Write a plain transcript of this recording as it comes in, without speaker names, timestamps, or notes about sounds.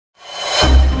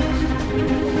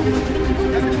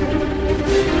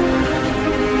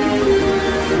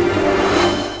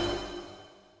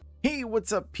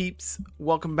What's up, peeps?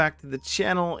 Welcome back to the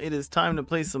channel. It is time to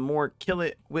play some more Kill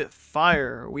It with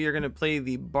Fire. We are going to play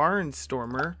the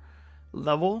Barnstormer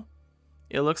level.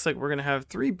 It looks like we're going to have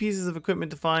 3 pieces of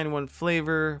equipment to find, 1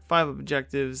 flavor, 5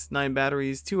 objectives, 9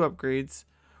 batteries, 2 upgrades.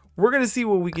 We're going to see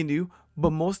what we can do,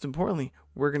 but most importantly,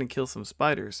 we're going to kill some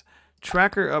spiders.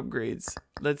 Tracker upgrades.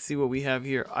 Let's see what we have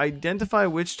here. Identify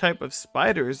which type of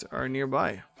spiders are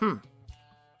nearby. I'm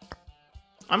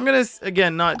going to,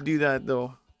 again, not do that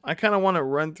though. I kind of want to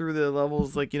run through the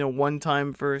levels like, one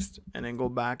time first and then go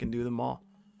back and do them all.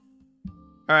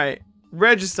 Alright,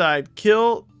 regicide.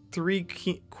 Kill 3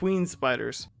 queen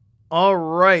spiders.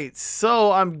 Alright,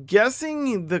 so I'm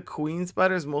guessing the queen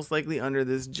spider is most likely under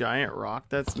this giant rock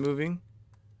that's moving.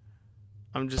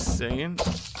 I'm just saying.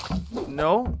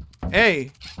 No?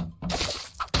 Hey!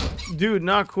 Dude,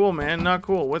 not cool, man. Not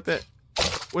cool.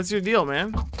 What's your deal,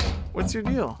 man? What's your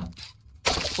deal?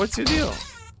 What's your deal?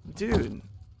 Dude.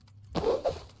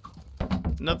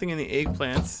 Nothing in the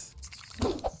eggplants.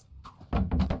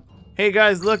 Hey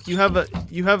guys, look, you have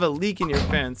a leak in your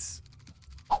fence.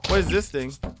 What is this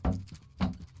thing?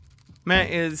 Man,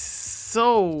 it is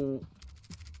so...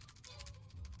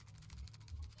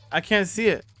 I can't see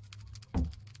it.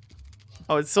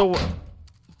 Oh, it's so...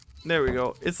 There we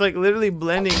go. It's like literally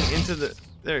blending into the...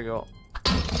 There we go.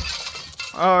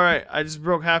 Alright, I just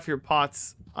broke half your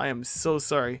pots. I am so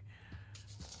sorry.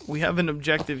 We have an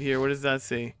objective here. What does that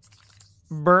say?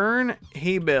 Burn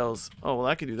hay bales. Oh, well,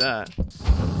 I could do that.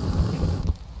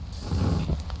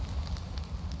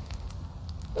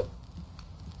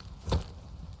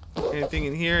 Anything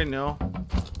in here? No.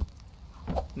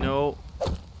 No.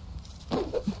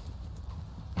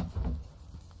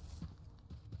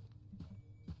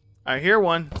 I hear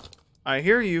one. I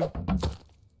hear you.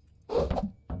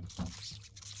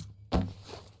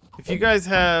 If you guys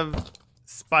have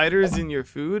spiders in your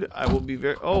food, I will be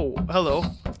very... Oh, hello.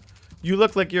 You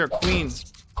look like you're a queen.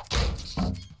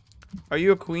 Are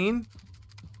you a queen?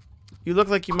 You look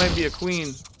like you might be a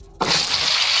queen.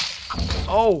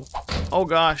 Oh! Oh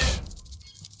gosh.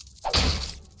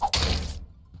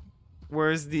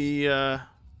 Where's the,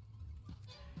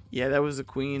 Yeah, that was a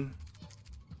queen.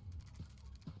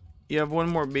 You have one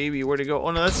more baby. Where'd it go?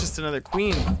 Oh no, that's just another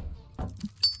queen.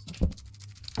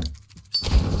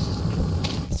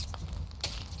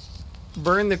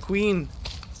 Burn the queen.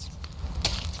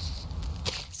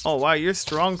 Oh wow, you're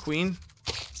strong, queen.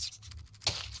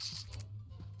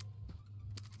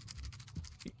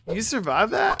 You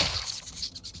survived that?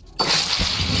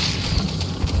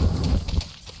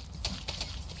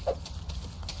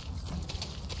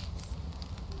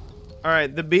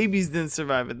 Alright, the babies didn't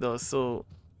survive it though, so,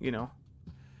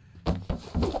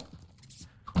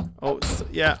 Oh, so,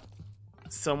 yeah.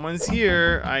 Someone's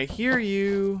here. I hear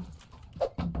you.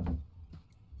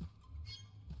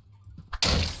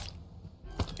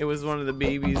 It was one of the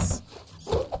babies.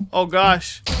 Oh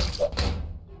gosh.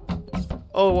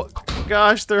 Oh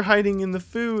gosh, they're hiding in the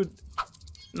food.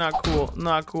 Not cool.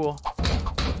 Not cool.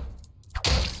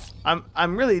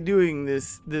 I'm really doing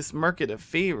this market a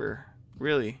favor,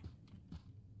 really.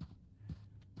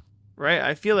 Right?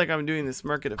 I feel like I'm doing this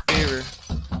market a favor.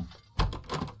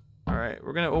 Alright,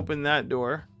 we're gonna open that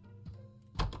door.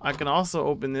 I can also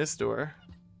open this door.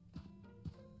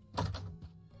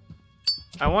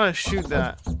 I want to shoot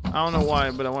that. I don't know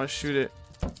why, but I want to shoot it.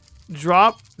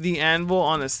 Drop the anvil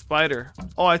on a spider.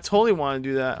 Oh, I totally want to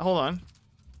do that. Hold on.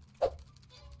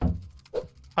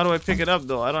 How do I pick it up,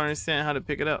 though? I don't understand how to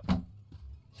pick it up.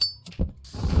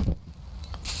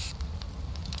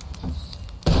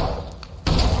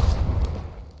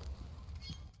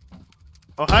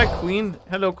 Oh, hi, queen.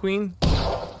 Hello, queen.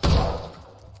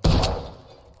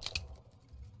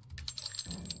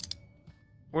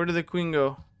 Where did the queen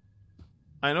go?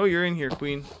 I know you're in here,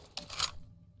 queen.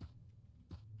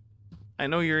 I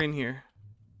know you're in here.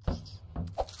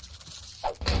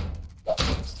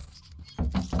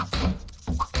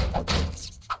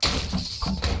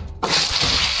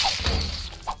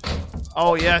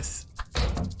 Oh, yes.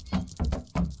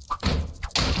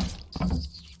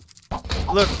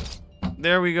 Look.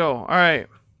 There we go. All right.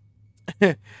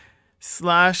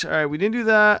 Slash. All right, we didn't do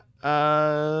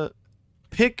that.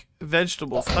 Pick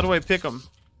vegetables. How do I pick them?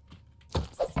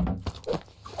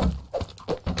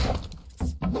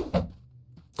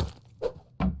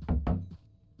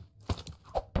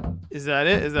 Is that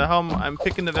it? Is that how I'm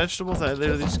picking the vegetables? I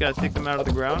literally just gotta take them out of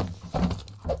the ground.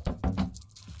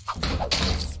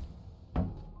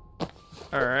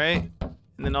 All right.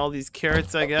 And then all these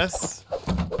carrots, I guess.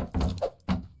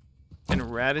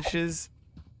 And radishes.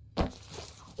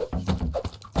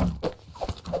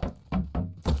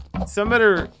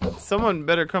 Someone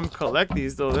better come collect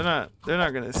these though. They're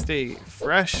not gonna stay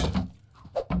fresh.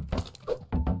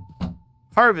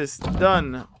 Harvest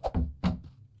done.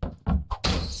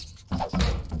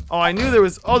 Oh, I knew there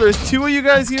was. Oh, there's 2 of you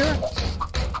guys here.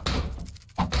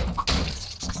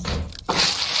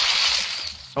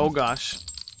 Oh gosh.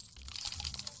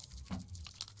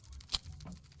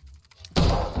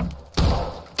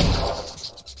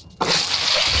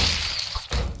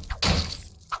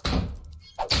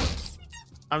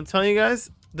 I'm telling you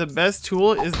guys, the best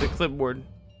tool is the clipboard.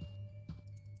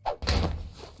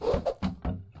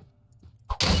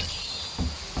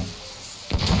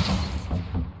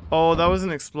 Oh, that was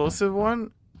an explosive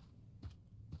one?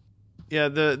 Yeah,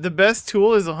 the best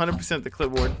tool is 100% the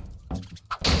clipboard.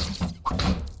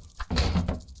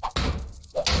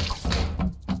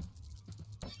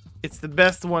 It's the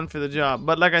best one for the job.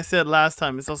 But like I said last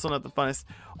time, it's also not the funnest.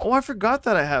 Oh, I forgot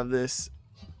that I have this.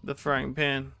 The frying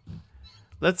pan.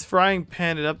 Let's frying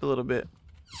pan it up a little bit.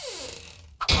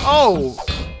 Oh!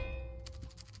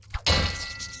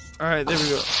 Alright, there we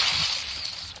go.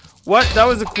 What? That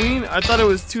was a queen? I thought it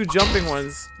was 2 jumping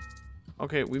ones.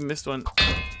 Okay, we missed one.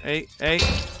 Hey, hey.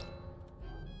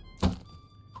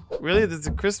 Really? There's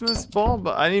a Christmas ball?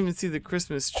 But I didn't even see the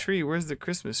Christmas tree. Where's the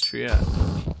Christmas tree at?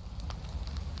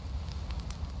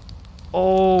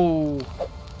 Oh.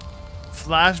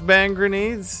 Flashbang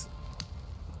grenades?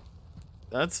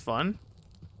 That's fun.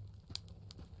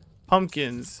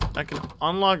 Pumpkins. I can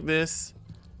unlock this.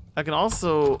 I can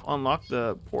also unlock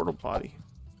the portal potty.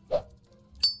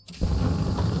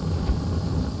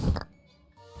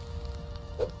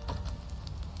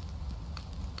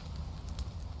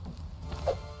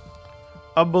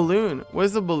 A balloon. What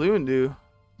does the balloon do?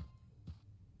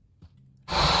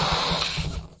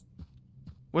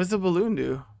 What does the balloon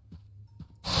do?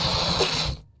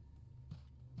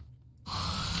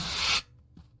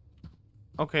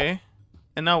 Okay.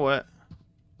 And now what?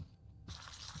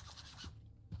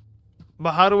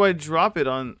 But how do I drop it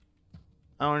on?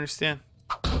 I don't understand.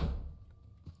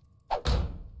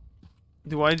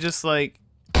 Do I just like...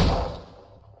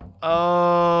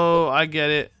 Oh, I get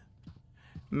it.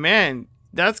 Man,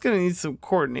 that's gonna need some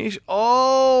coordination.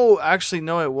 Oh, actually,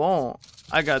 no, it won't.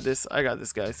 I got this. I got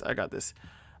this, guys. I got this.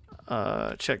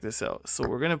 Check this out. So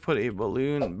we're gonna put a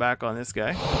balloon back on this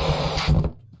guy.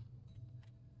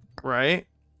 Right?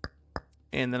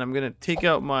 And then I'm gonna take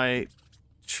out my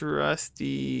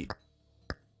trusty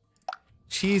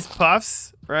cheese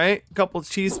puffs, right? A couple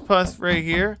cheese puffs right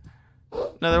here.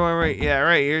 Another one right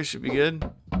here should be good.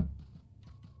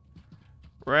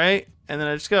 Right? And then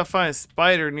I just gotta find a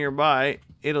spider nearby.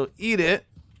 It'll eat it.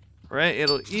 Right?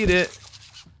 It'll eat it.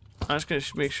 I'm just gonna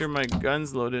make sure my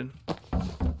gun's loaded.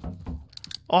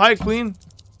 Oh, hi, Queen.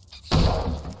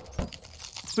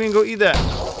 Queen, go eat that.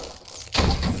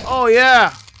 Oh,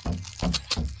 yeah.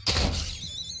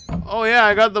 Oh, yeah,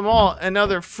 I got them all. And now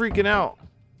they're freaking out.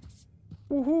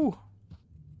 Woohoo.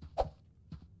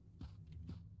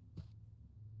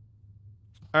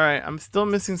 Alright, I'm still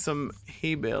missing some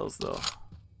hay bales, though.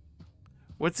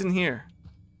 What's in here?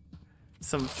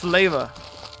 Some flavor.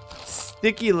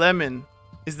 Sticky lemon.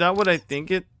 Is that what I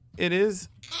think it is?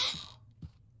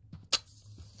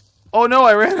 Oh no,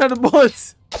 I ran out of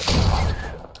bullets.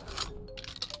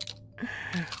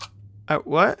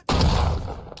 What?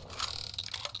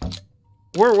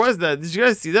 Where was that? Did you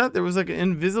guys see that? There was like an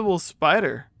invisible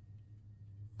spider.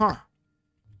 Huh.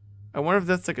 I wonder if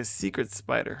that's like a secret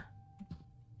spider.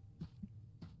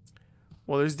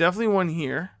 Well, there's definitely one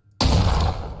here.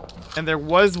 And there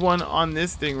was one on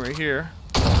this thing right here.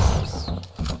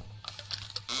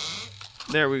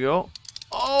 There we go.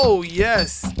 Oh,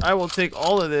 yes. I will take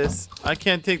all of this. I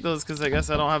can't take those because I guess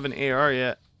I don't have an AR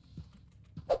yet.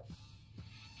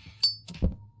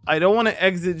 I don't want to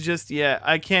exit just yet.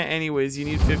 I can't anyways. You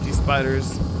need 50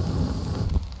 spiders.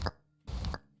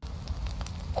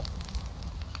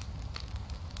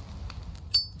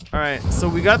 Alright, so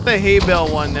we got the hay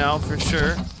bale one now for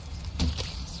sure.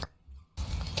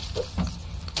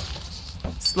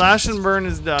 Slash and burn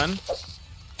is done.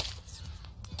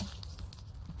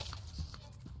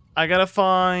 I gotta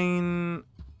find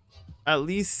at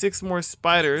least 6 more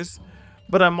spiders.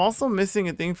 But I'm also missing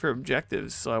a thing for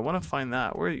objectives, so I want to find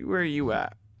that. Where are you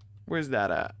at? Where's that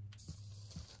at?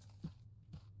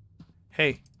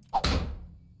 Hey.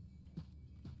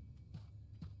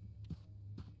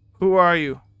 Who are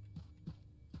you?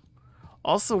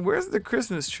 Also, where's the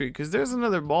Christmas tree? Because there's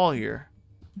another ball here.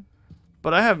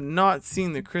 But I have not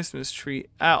seen the Christmas tree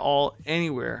at all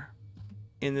anywhere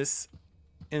in this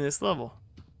level.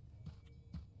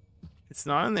 It's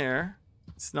not in there.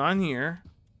 It's not in here.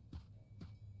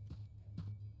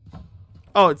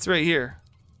 Oh, it's right here.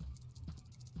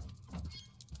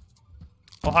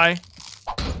 Oh, hi.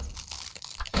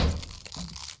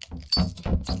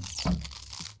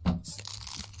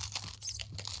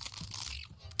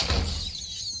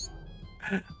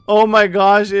 Oh my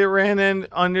gosh, it ran in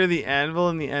under the anvil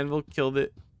and the anvil killed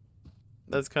it.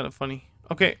 That's kind of funny.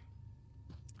 Okay.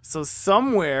 So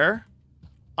somewhere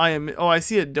I am... Oh, I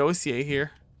see a dossier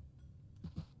here.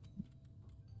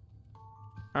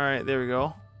 Alright, there we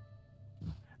go.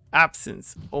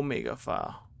 Absence. Omega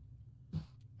file.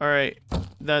 Alright.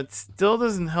 That still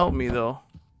doesn't help me though.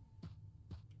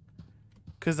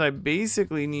 Because I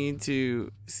basically need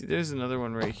to... See, there's another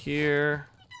one right here.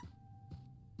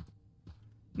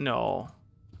 No.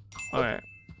 Alright.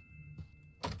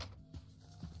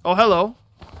 Oh, hello.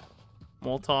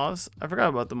 Molotovs. I forgot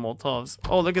about the Molotovs.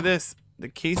 Oh, look at this. The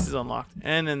case is unlocked.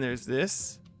 And then there's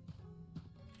this.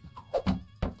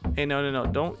 Hey, no.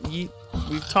 Don't eat.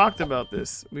 We've talked about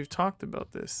this. We've talked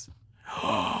about this.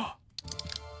 Oh,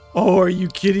 are you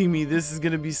kidding me? This is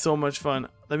going to be so much fun.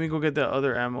 Let me go get that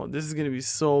other ammo. This is going to be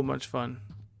so much fun.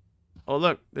 Oh,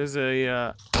 look. There's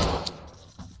a...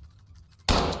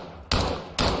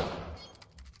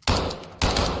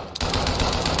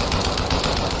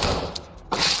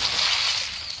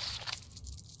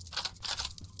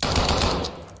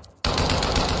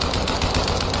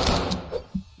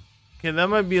 Okay, that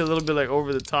might be a little bit like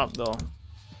over the top though.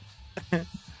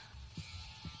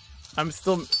 I'm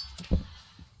still...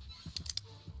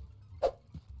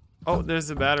 Oh, there's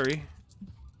the battery.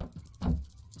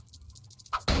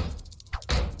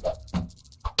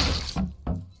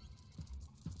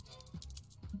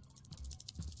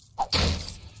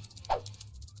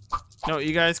 No,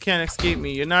 you guys can't escape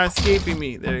me. You're not escaping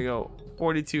me. There you go.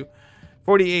 42.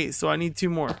 48, so I need 2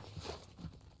 more.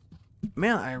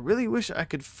 Man, I really wish I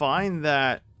could find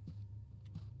that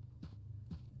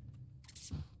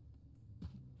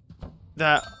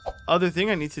other thing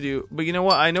I need to do. But you know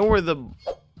what? I know where the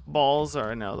balls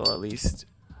are now, though, at least.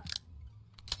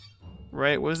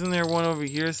 Right? Wasn't there one over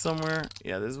here somewhere?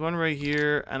 Yeah, there's one right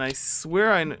here. And I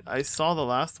swear I saw the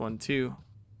last one, too.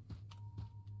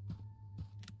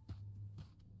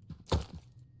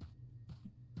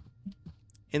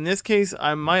 In this case,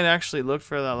 I might actually look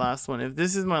for that last one. If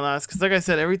this is my last, because like I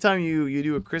said, every time you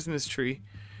do a Christmas tree,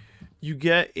 you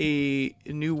get a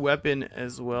new weapon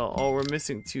as well. Oh, we're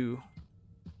missing 2.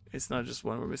 It's not just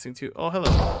one, we're missing 2. Oh,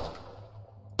 hello.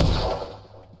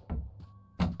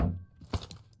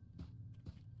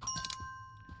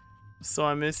 So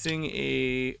I'm missing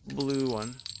a blue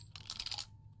one.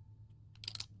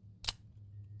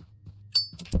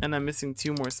 And I'm missing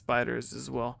 2 more spiders as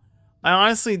well. I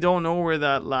honestly don't know where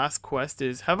that last quest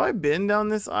is. Have I been down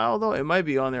this aisle though? It might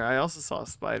be on there. I also saw a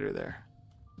spider there.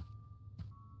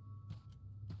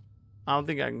 I don't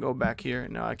think I can go back here.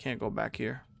 No, I can't go back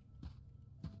here.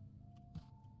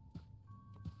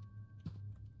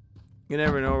 You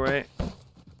never know, right?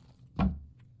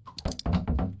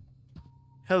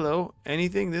 Hello?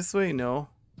 Anything this way? No.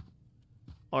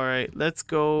 Alright, let's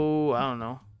go. I don't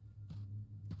know.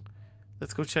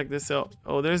 Let's go check this out.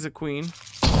 Oh, there's a queen.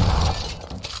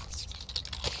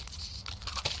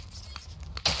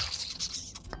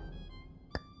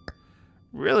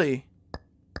 Really?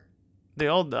 They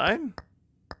all died?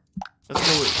 Let's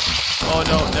go with... Oh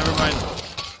no, never mind.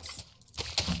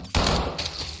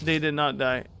 They did not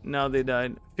die. Now they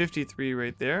died. 53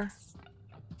 right there.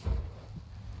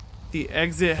 The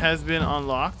exit has been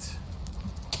unlocked.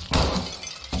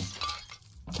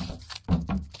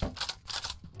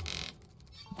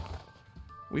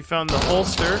 We found the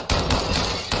holster.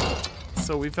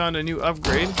 So we found a new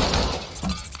upgrade.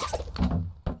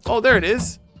 Oh, there it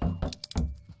is.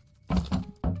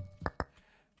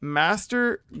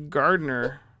 Master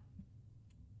Gardener.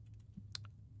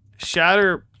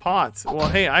 Shatter pots. Well,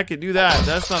 hey, I could do that.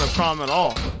 That's not a problem at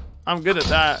all. I'm good at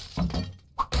that.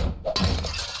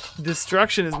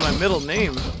 Destruction is my middle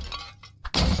name.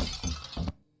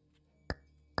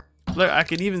 Look, I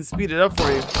could even speed it up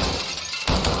for you.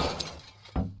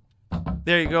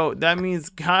 There you go. That means,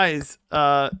 guys,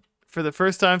 for the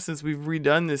first time since we've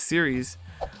redone this series,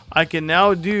 I can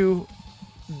now do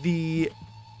the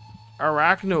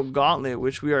Arachno Gauntlet,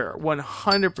 which we are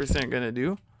 100% going to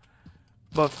do.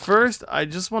 But first, I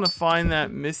just want to find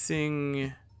that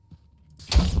missing...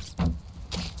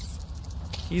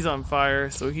 He's on fire,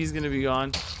 so he's going to be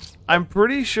gone. I'm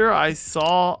pretty sure I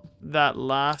saw that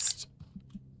last...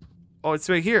 Oh, it's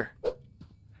right here.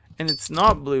 And it's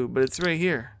not blue, but it's right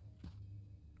here.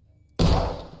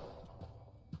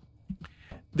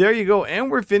 There you go. And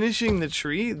we're finishing the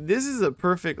tree. This is a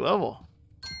perfect level.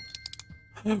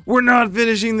 We're not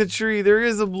finishing the tree. There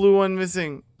is a blue one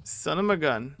missing. Son of a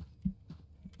gun.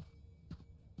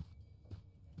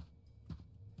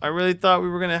 I really thought we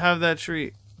were going to have that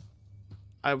tree.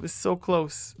 I was so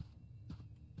close.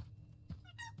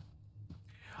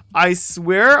 I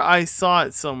swear I saw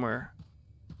it somewhere.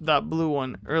 That blue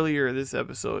one earlier this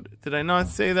episode. Did I not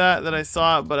say that? That I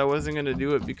saw it, but I wasn't going to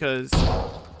do it because...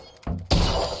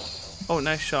 Oh,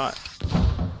 nice shot.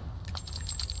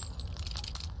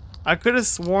 I could have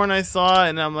sworn I saw it,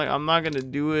 and I'm like, I'm not going to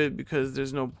do it because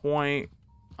there's no point.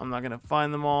 I'm not going to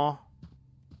find them all.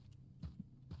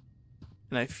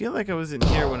 And I feel like I was in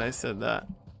here when I said that.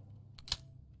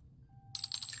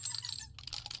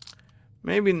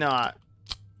 Maybe not.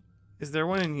 Is there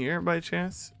one in here by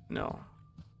chance? No.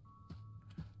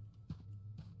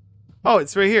 Oh,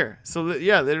 it's right here. So,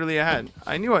 yeah, literally I had.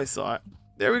 I knew I saw it.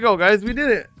 There we go, guys. We did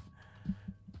it.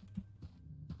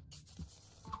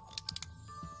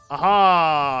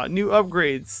 Aha! New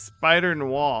upgrades. Spider and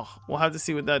wall. We'll have to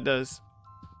see what that does.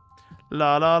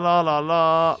 La la la la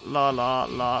la la la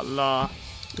la la.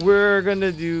 We're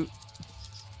gonna do...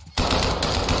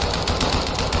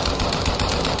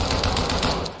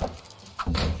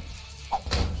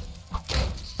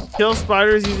 Kill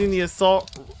spiders using the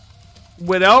assault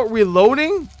without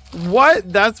reloading?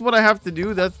 What? That's what I have to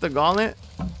do? That's the gauntlet?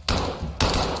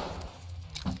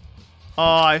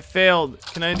 Oh, I failed.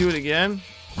 Can I do it again?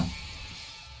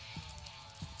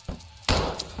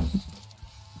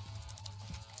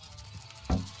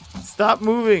 Stop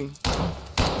moving.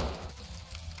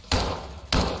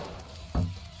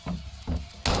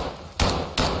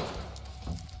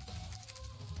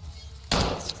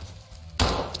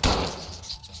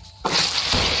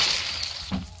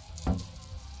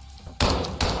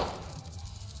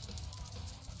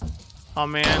 Oh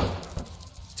man,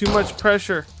 too much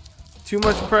pressure, too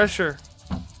much pressure.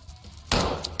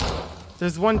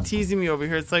 There's one teasing me over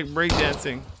here. It's like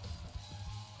breakdancing.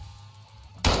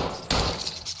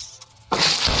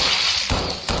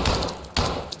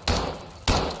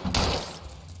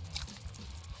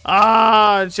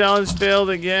 Ah, challenge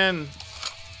failed again.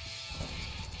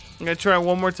 I'm gonna try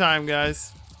one more time,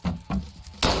 guys.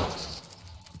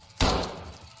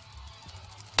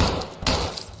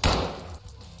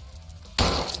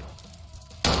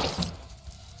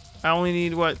 I only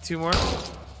need, what, 2 more?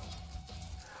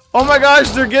 Oh my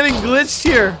gosh, they're getting glitched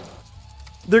here.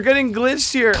 They're getting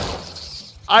glitched here.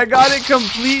 I got it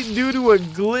complete due to a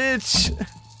glitch.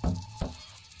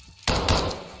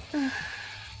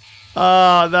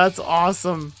 Ah, that's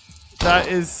awesome. That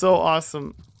is so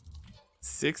awesome.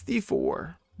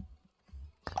 64.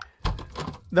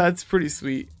 That's pretty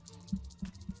sweet.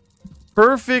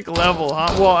 Perfect level,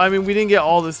 huh? Well, I mean, we didn't get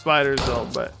all the spiders though,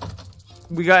 but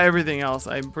we got everything else,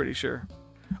 I'm pretty sure.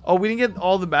 Oh, we didn't get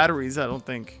all the batteries, I don't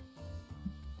think.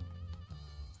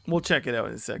 We'll check it out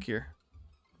in a sec here.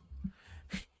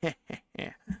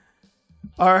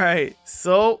 Alright,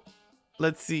 so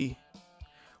let's see.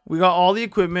 We got all the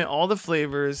equipment, all the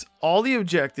flavors, all the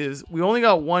objectives. We only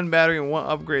got 1 battery and 1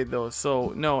 upgrade though,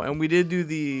 so no. And we did do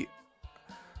the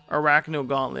Arachno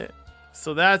Gauntlet.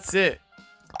 So that's it.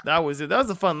 That was it. That was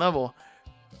a fun level.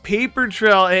 Paper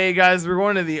trail. Hey guys, we're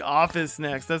going to the office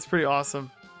next. That's pretty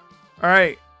awesome.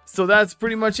 Alright, so that's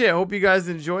pretty much it. I hope you guys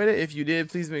enjoyed it. If you did,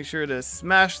 please make sure to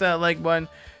smash that like button.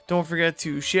 Don't forget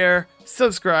to share,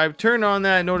 subscribe, turn on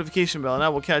that notification bell, and I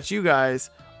will catch you guys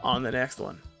on the next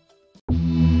one.